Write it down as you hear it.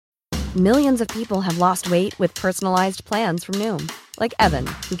Millions of people have lost weight with personalized plans from Noom. Like Evan,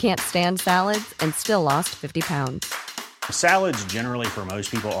 who can't stand salads and still lost 50 pounds. Salads generally for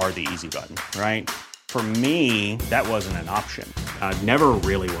most people are the easy button, right? For me, that wasn't an option. I never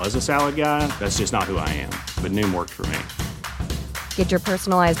really was a salad guy. That's just not who I am. But Noom worked for me. Get your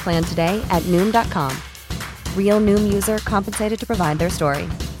personalized plan today at Noom.com. Real Noom user compensated to provide their story.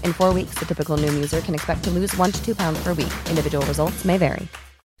 In 4 weeks, the typical Noom user can expect to lose 1 to 2 pounds per week. Individual results may vary.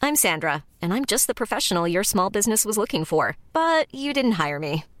 I'm Sandra, and I'm just the professional your small business was looking for. But you didn't hire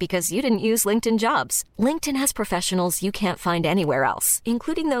me because you didn't use LinkedIn Jobs. LinkedIn has professionals you can't find anywhere else,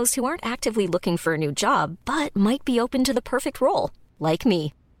 including those who aren't actively looking for a new job, but might be open to the perfect role, like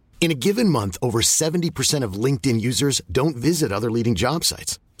me. In a given month, over 70% of LinkedIn users don't visit other leading job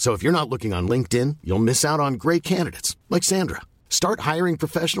sites. So if you're not looking on LinkedIn, you'll miss out on great candidates like Sandra. Start hiring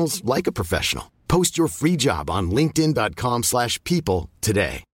professionals like a professional. Post your free job on linkedin.com/people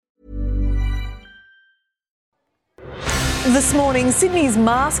today. This morning, Sydney's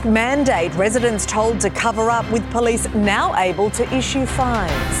mask mandate, residents told to cover up, with police now able to issue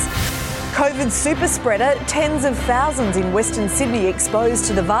fines. COVID super spreader, tens of thousands in Western Sydney exposed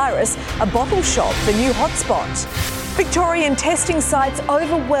to the virus, a bottle shop, the new hotspot. Victorian testing sites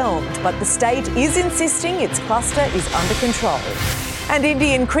overwhelmed, but the state is insisting its cluster is under control. And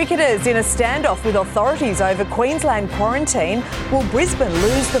Indian cricketers in a standoff with authorities over Queensland quarantine. Will Brisbane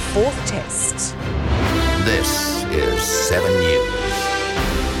lose the 4th test? This is 7 News.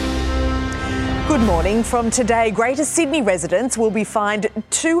 Good morning. From today, Greater Sydney residents will be fined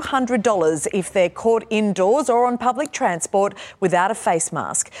 $200 if they're caught indoors or on public transport without a face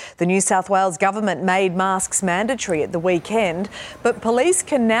mask. The New South Wales government made masks mandatory at the weekend, but police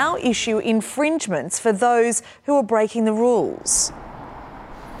can now issue infringements for those who are breaking the rules.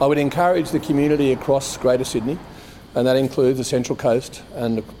 I would encourage the community across Greater Sydney, and that includes the Central Coast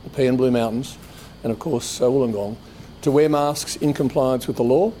and the Pea and Blue Mountains, and of course Wollongong, to wear masks in compliance with the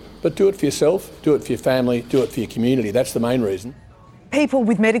law, but do it for yourself, do it for your family, do it for your community. That's the main reason. People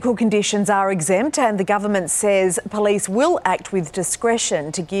with medical conditions are exempt, and the government says police will act with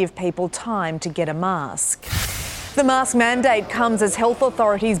discretion to give people time to get a mask. The mask mandate comes as health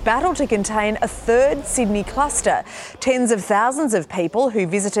authorities battle to contain a third Sydney cluster. Tens of thousands of people who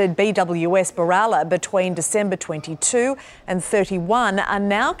visited BWS Berala between December 22 and 31 are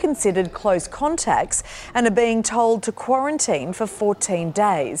now considered close contacts and are being told to quarantine for 14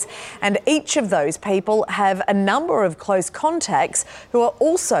 days. And each of those people have a number of close contacts who are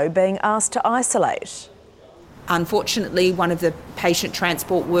also being asked to isolate. Unfortunately, one of the patient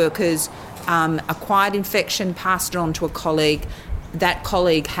transport workers acquired infection, passed it on to a colleague. That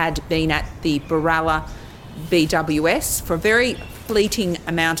colleague had been at the Berala BWS for a very fleeting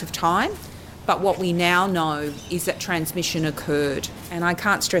amount of time, but what we now know is that transmission occurred. And I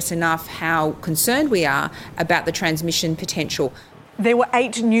can't stress enough how concerned we are about the transmission potential. There were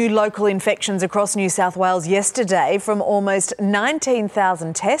 8 new local infections across New South Wales yesterday from almost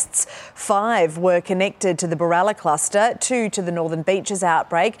 19,000 tests. 5 were connected to the Berala cluster, 2 to the Northern Beaches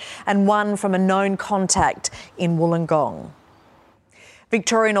outbreak, and 1 from a known contact in Wollongong.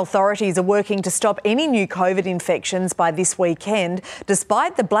 Victorian authorities are working to stop any new COVID infections by this weekend,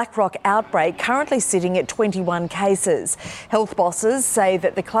 despite the Blackrock outbreak currently sitting at 21 cases. Health bosses say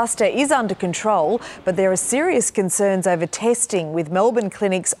that the cluster is under control, but there are serious concerns over testing, with Melbourne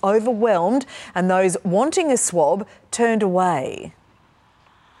clinics overwhelmed and those wanting a swab turned away.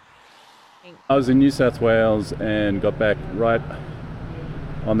 I was in New South Wales and got back right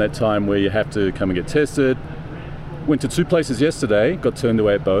on that time where you have to come and get tested. Went to 2 places yesterday, got turned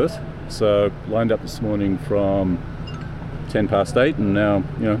away at both. So lined up this morning from 8:10, and now,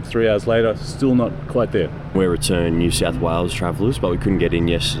 3 hours later, still not quite there. We're returned New South Wales travellers, but we couldn't get in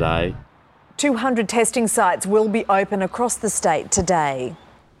yesterday. 200 testing sites will be open across the state today.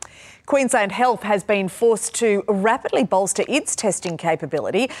 Queensland Health has been forced to rapidly bolster its testing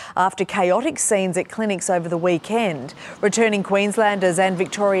capability after chaotic scenes at clinics over the weekend. Returning Queenslanders and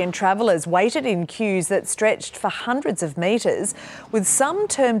Victorian travellers waited in queues that stretched for hundreds of metres, with some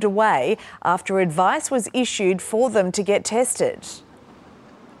turned away after advice was issued for them to get tested.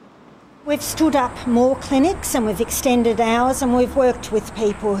 We've stood up more clinics and we've extended hours, and we've worked with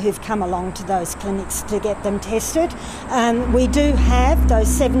people who've come along to those clinics to get them tested. We do have those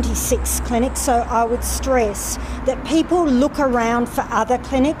 76 clinics, so I would stress that people look around for other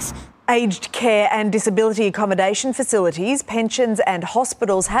clinics. Aged care and disability accommodation facilities, pensions and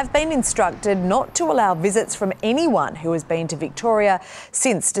hospitals have been instructed not to allow visits from anyone who has been to Victoria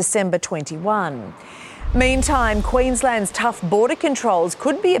since December 21. Meantime, Queensland's tough border controls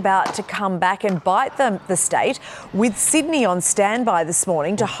could be about to come back and bite the state, with Sydney on standby this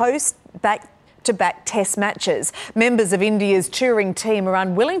morning to host back-to-back test matches. Members of India's touring team are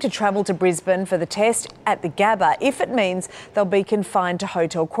unwilling to travel to Brisbane for the test at the Gabba if it means they'll be confined to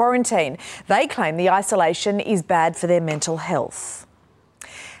hotel quarantine. They claim the isolation is bad for their mental health.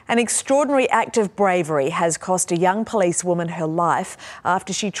 An extraordinary act of bravery has cost a young policewoman her life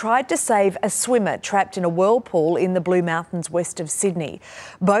after she tried to save a swimmer trapped in a whirlpool in the Blue Mountains west of Sydney.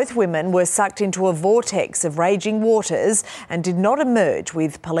 Both women were sucked into a vortex of raging waters and did not emerge,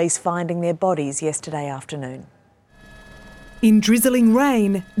 with police finding their bodies yesterday afternoon. In drizzling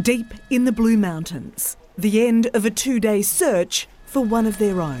rain, deep in the Blue Mountains, the end of a 2-day search for one of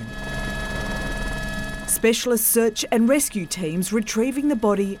their own. Specialist search and rescue teams retrieving the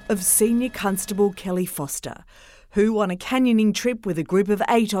body of Senior Constable Kelly Foster, who on a canyoning trip with a group of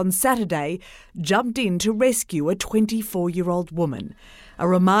 8 on Saturday jumped in to rescue a 24-year-old woman. A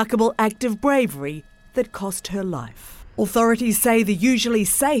remarkable act of bravery that cost her life. Authorities say the usually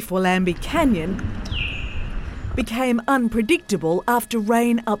safe Willamby Canyon became unpredictable after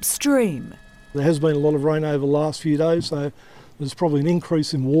rain upstream. There has been a lot of rain over the last few days, so there's probably an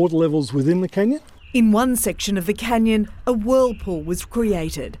increase in water levels within the canyon. In one section of the canyon, a whirlpool was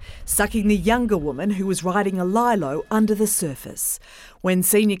created, sucking the younger woman who was riding a lilo under the surface. When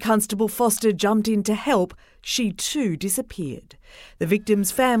Senior Constable Foster jumped in to help, she too disappeared. The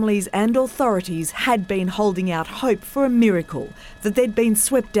victims' families and authorities had been holding out hope for a miracle, that they'd been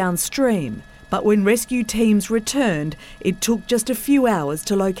swept downstream. But when rescue teams returned, it took just a few hours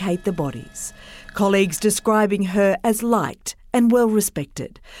to locate the bodies. Colleagues describing her as liked and well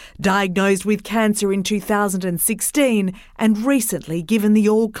respected, diagnosed with cancer in 2016 and recently given the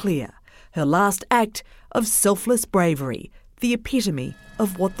all clear. Her last act of selfless bravery, the epitome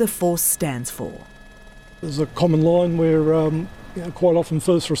of what the force stands for. There's a common line where quite often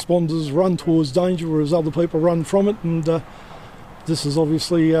first responders run towards danger whereas other people run from it, and this is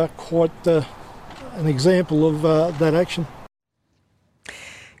obviously quite an example of that action.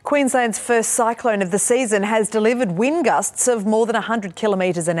 Queensland's first cyclone of the season has delivered wind gusts of more than 100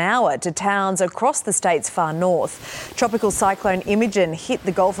 kilometres an hour to towns across the state's far north. Tropical cyclone Imogen hit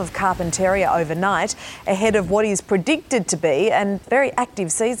the Gulf of Carpentaria overnight, ahead of what is predicted to be a very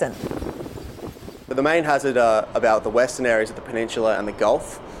active season. But the main hazard about the western areas of the peninsula and the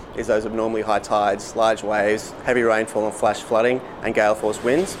Gulf is those abnormally high tides, large waves, heavy rainfall and flash flooding and gale force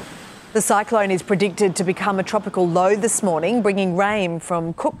winds. The cyclone is predicted to become a tropical low this morning, bringing rain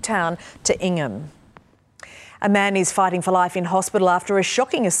from Cooktown to Ingham. A man is fighting for life in hospital after a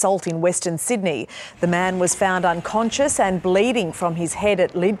shocking assault in Western Sydney. The man was found unconscious and bleeding from his head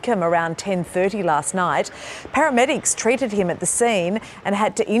at Lidcombe around 10:30 last night. Paramedics treated him at the scene and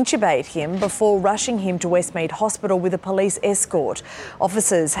had to intubate him before rushing him to Westmead Hospital with a police escort.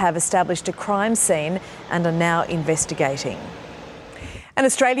 Officers have established a crime scene and are now investigating. An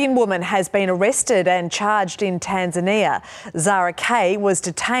Australian woman has been arrested and charged in Tanzania. Zara K was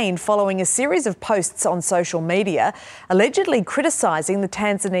detained following a series of posts on social media allegedly criticising the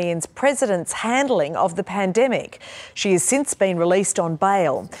Tanzanian's president's handling of the pandemic. She has since been released on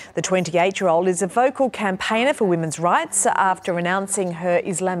bail. The 28-year-old is a vocal campaigner for women's rights after renouncing her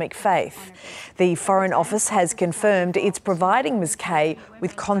Islamic faith. The Foreign Office has confirmed it's providing Ms K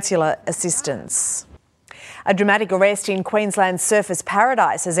with consular assistance. A dramatic arrest in Queensland's Surfers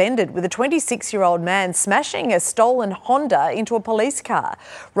Paradise has ended with a 26-year-old man smashing a stolen Honda into a police car.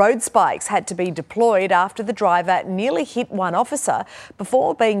 Road spikes had to be deployed after the driver nearly hit one officer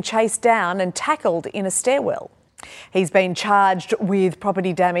before being chased down and tackled in a stairwell. He's been charged with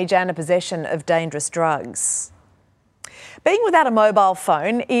property damage and a possession of dangerous drugs. Being without a mobile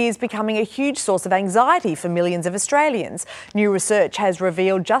phone is becoming a huge source of anxiety for millions of Australians. New research has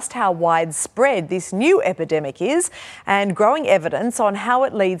revealed just how widespread this new epidemic is and growing evidence on how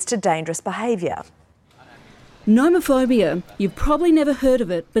it leads to dangerous behaviour. Nomophobia. You've probably never heard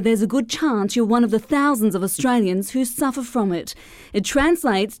of it, but there's a good chance you're one of the thousands of Australians who suffer from it. It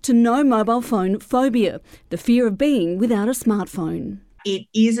translates to no mobile phone phobia, the fear of being without a smartphone. It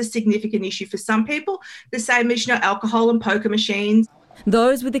is a significant issue for some people, the same as, alcohol and poker machines.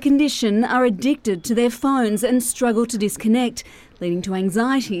 Those with the condition are addicted to their phones and struggle to disconnect, leading to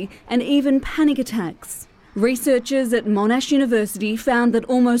anxiety and even panic attacks. Researchers at Monash University found that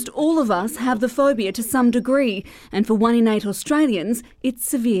almost all of us have the phobia to some degree, and for 1 in 8 Australians, it's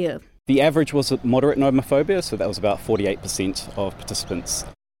severe. The average was moderate nomophobia, so that was about 48% of participants.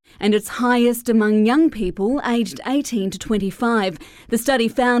 And it's highest among young people aged 18 to 25. The study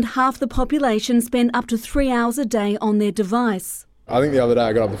found half the population spend up to 3 hours a day on their device. I think the other day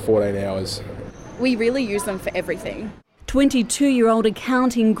I got up to 14 hours we really use them for everything. 22-year-old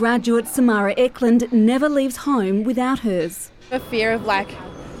accounting graduate Samara Eklund never leaves home without hers. The fear of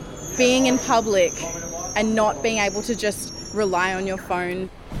being in public and not being able to just rely on your phone.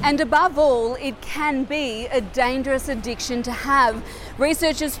 And above all, it can be a dangerous addiction to have.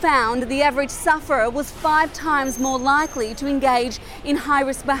 Researchers found the average sufferer was 5 times more likely to engage in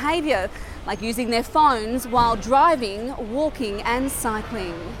high-risk behaviour, like using their phones while driving, walking and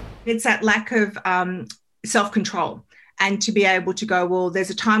cycling. It's that lack of self-control, and to be able to go, well, there's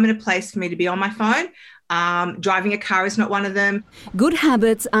a time and a place for me to be on my phone. Driving a car is not one of them. Good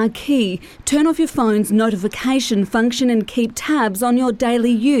habits are key. Turn off your phone's notification function and keep tabs on your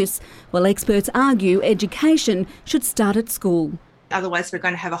daily use, while experts argue education should start at school. Otherwise, we're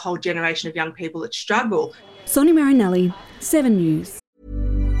going to have a whole generation of young people that struggle. Sonia Marinelli, 7 News.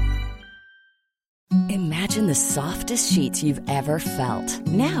 Imagine the softest sheets you've ever felt.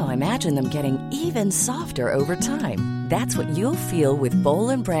 Now imagine them getting even softer over time. That's what you'll feel with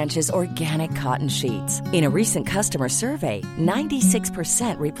Boll & Branch's organic cotton sheets. In a recent customer survey,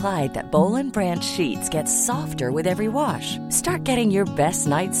 96% replied that Boll & Branch sheets get softer with every wash. Start getting your best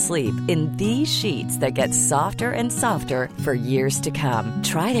night's sleep in these sheets that get softer and softer for years to come.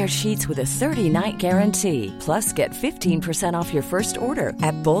 Try their sheets with a 30-night guarantee. Plus, get 15% off your first order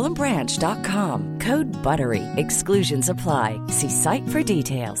at bollandbranch.com. Code BUTTERY. Exclusions apply. See site for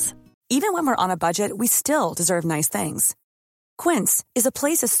details. Even when we're on a budget, we still deserve nice things. Quince is a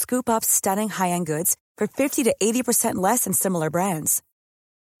place to scoop up stunning high-end goods for 50 to 80% less than similar brands.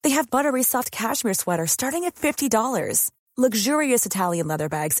 They have buttery soft cashmere sweaters starting at $50, luxurious Italian leather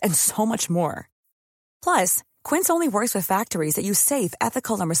bags, and so much more. Plus, Quince only works with factories that use safe,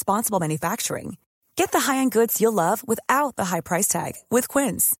 ethical, and responsible manufacturing. Get the high-end goods you'll love without the high price tag with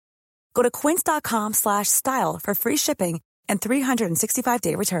Quince. Go to quince.com/style for free shipping and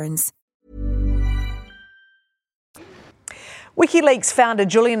 365-day returns. WikiLeaks founder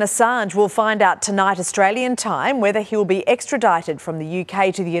Julian Assange will find out tonight Australian time whether he will be extradited from the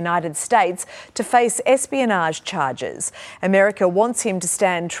UK to the United States to face espionage charges. America wants him to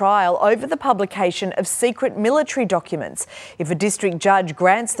stand trial over the publication of secret military documents. If a district judge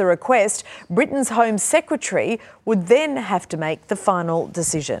grants the request, Britain's Home Secretary would then have to make the final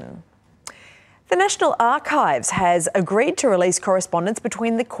decision. The National Archives has agreed to release correspondence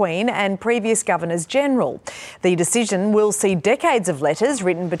between the Queen and previous Governors-General. The decision will see decades of letters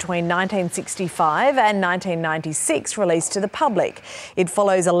written between 1965 and 1996 released to the public. It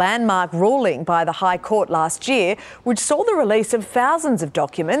follows a landmark ruling by the High Court last year, which saw the release of thousands of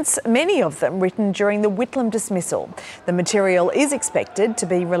documents, many of them written during the Whitlam dismissal. The material is expected to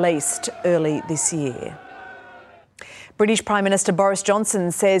be released early this year. British Prime Minister Boris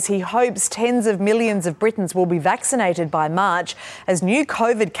Johnson says he hopes tens of millions of Britons will be vaccinated by March as new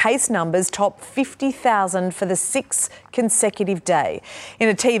COVID case numbers top 50,000 for the 6th consecutive day. In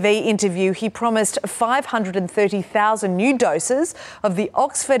a TV interview, he promised 530,000 new doses of the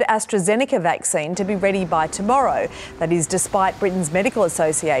Oxford AstraZeneca vaccine to be ready by tomorrow. That is despite Britain's Medical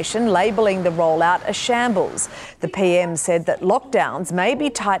Association labelling the rollout a shambles. The PM said that lockdowns may be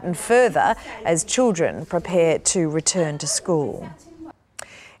tightened further as children prepare to return to school.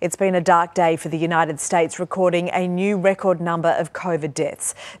 It's been a dark day for the United States, recording a new record number of COVID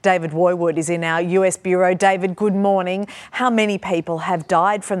deaths. David Woiwod is in our US Bureau. David, good morning. How many people have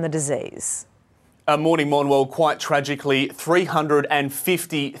died from the disease? Morning, Monwell. Quite tragically,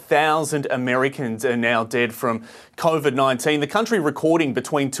 350,000 Americans are now dead from COVID-19. The country recording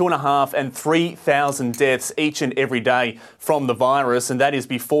between 2,500 and 3,000 deaths each and every day from the virus, and that is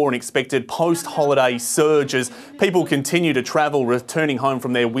before an expected post-holiday surge as people continue to travel, returning home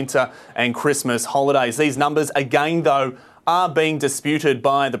from their winter and Christmas holidays. These numbers, again, though, are being disputed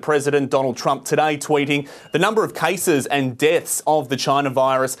by the President, Donald Trump, today tweeting the number of cases and deaths of the China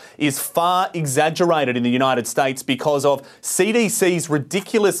virus is far exaggerated in the United States because of CDC's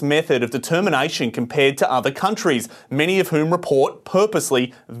ridiculous method of determination compared to other countries, many of whom report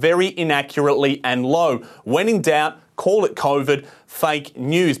purposely very inaccurately and low. When in doubt, call it COVID, fake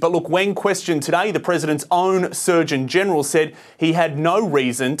news. But look, when questioned today, the President's own Surgeon General said he had no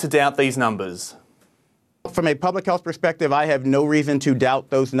reason to doubt these numbers. From a public health perspective, I have no reason to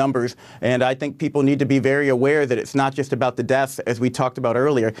doubt those numbers, and I think people need to be very aware that it's not just about the deaths, as we talked about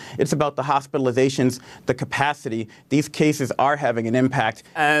earlier. It's about the hospitalizations, the capacity. These cases are having an impact.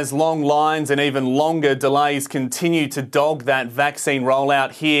 As long lines and even longer delays continue to dog that vaccine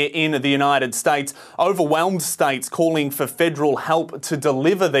rollout here in the United States, overwhelmed states calling for federal help to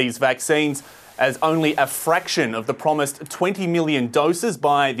deliver these vaccines, as only a fraction of the promised 20 million doses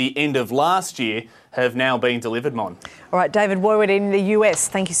by the end of last year have now been delivered, Mon. All right, David Woiwod in the US,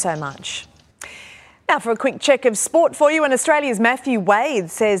 thank you so much. Now for a quick check of sport for you, and Australia's Matthew Wade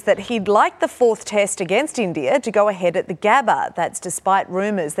says that he'd like the fourth test against India to go ahead at the Gabba. That's despite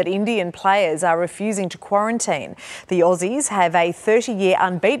rumours that Indian players are refusing to quarantine. The Aussies have a 30-year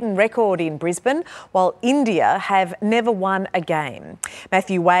unbeaten record in Brisbane, while India have never won a game.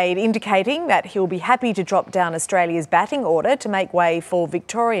 Matthew Wade indicating that he'll be happy to drop down Australia's batting order to make way for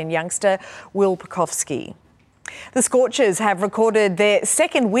Victorian youngster Will Pucovski. The Scorchers have recorded their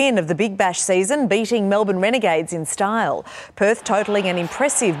second win of the Big Bash season, beating Melbourne Renegades in style. Perth totalling an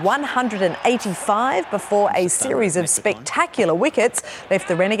impressive 185 before a series of spectacular wickets left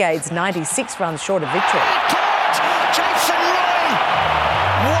the Renegades 96 runs short of victory.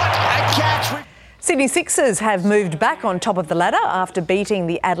 Sydney Sixers have moved back on top of the ladder after beating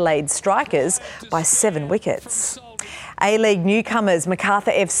the Adelaide Strikers by 7 wickets. A-League newcomers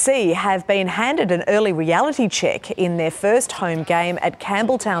Macarthur FC have been handed an early reality check in their first home game at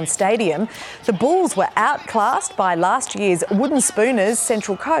Campbelltown Stadium. The Bulls were outclassed by last year's Wooden Spooners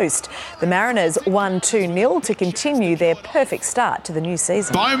Central Coast. The Mariners won 2-0 to continue their perfect start to the new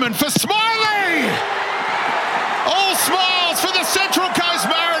season. Bowman for Smiley! All smiles for the Central Coast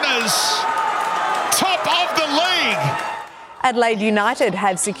Mariners! Top of the league! Adelaide United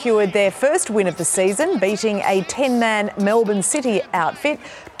have secured their first win of the season, beating a 10-man Melbourne City outfit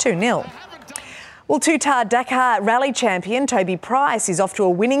 2-0. Well, two-tar Dakar Rally champion Toby Price is off to a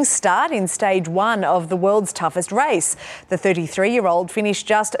winning start in stage 1 of the world's toughest race. The 33-year-old finished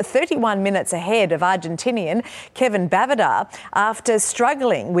just 31 minutes ahead of Argentinian Kevin Bavadar after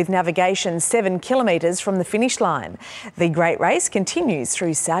struggling with navigation 7 kilometres from the finish line. The great race continues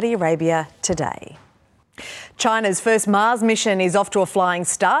through Saudi Arabia today. China's first Mars mission is off to a flying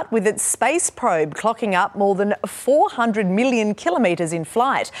start, with its space probe clocking up more than 400 million kilometres in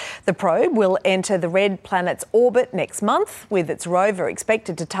flight. The probe will enter the red planet's orbit next month, with its rover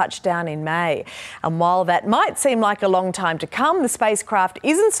expected to touch down in May. And while that might seem like a long time to come, the spacecraft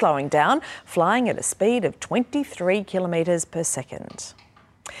isn't slowing down, flying at a speed of 23 kilometres per second.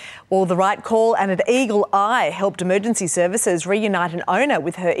 Well, the right call and an eagle eye helped emergency services reunite an owner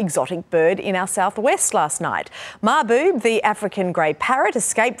with her exotic bird in our southwest last night. Mahboob, the African grey parrot,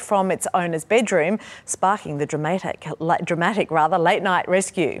 escaped from its owner's bedroom, sparking the dramatic late-night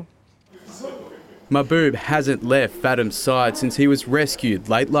rescue. Mahboob hasn't left Fatim's side since he was rescued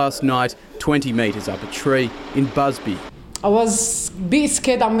late last night, 20 metres up a tree in Busby. I was a bit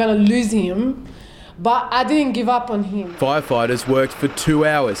scared I'm going to lose him, but I didn't give up on him. Firefighters worked for 2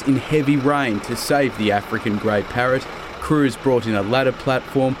 hours in heavy rain to save the African grey parrot. Crews brought in a ladder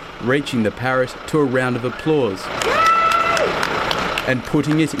platform, reaching the parrot to a round of applause and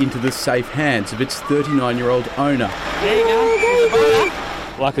putting it into the safe hands of its 39-year-old owner. There you go.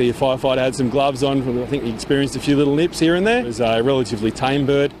 Luckily, a firefighter had some gloves on. I think he experienced a few little nips here and there. It was a relatively tame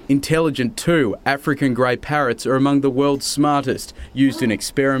bird. Intelligent too, African grey parrots are among the world's smartest, used in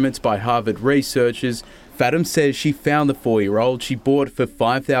experiments by Harvard researchers. Fatim says she found the 4-year-old she bought for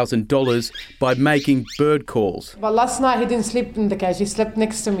 $5,000 by making bird calls. But last night he didn't sleep in the cage, he slept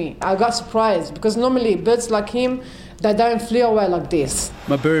next to me. I got surprised because normally birds like him, they don't fly away like this.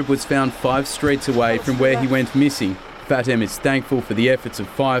 Mahboob was found 5 streets away from where he went missing. Fatim is thankful for the efforts of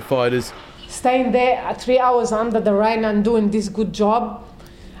firefighters. Staying there 3 hours under the rain and doing this good job,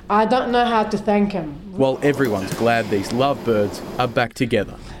 I don't know how to thank him. While everyone's glad these lovebirds are back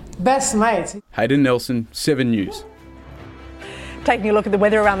together. Best mates. Hayden Nelson, 7 News. Taking a look at the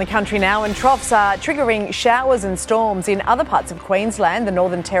weather around the country now, and troughs are triggering showers and storms in other parts of Queensland, the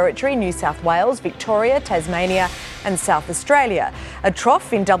Northern Territory, New South Wales, Victoria, Tasmania and South Australia. A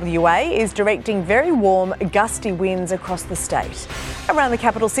trough in WA is directing very warm, gusty winds across the state. Around the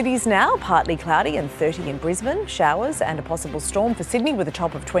capital cities now, partly cloudy and 30 in Brisbane, showers and a possible storm for Sydney with a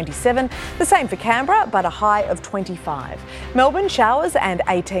top of 27, the same for Canberra but a high of 25. Melbourne, showers and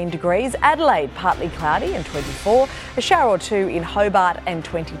 18 degrees, Adelaide partly cloudy and 24, a shower or two in Hobart and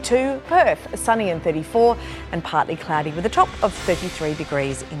 22, Perth sunny and 34 and partly cloudy with a top of 33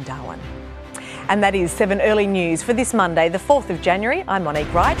 degrees in Darwin. And that is 7 Early News for this Monday, the 4th of January. I'm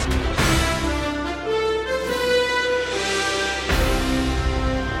Monique Wright.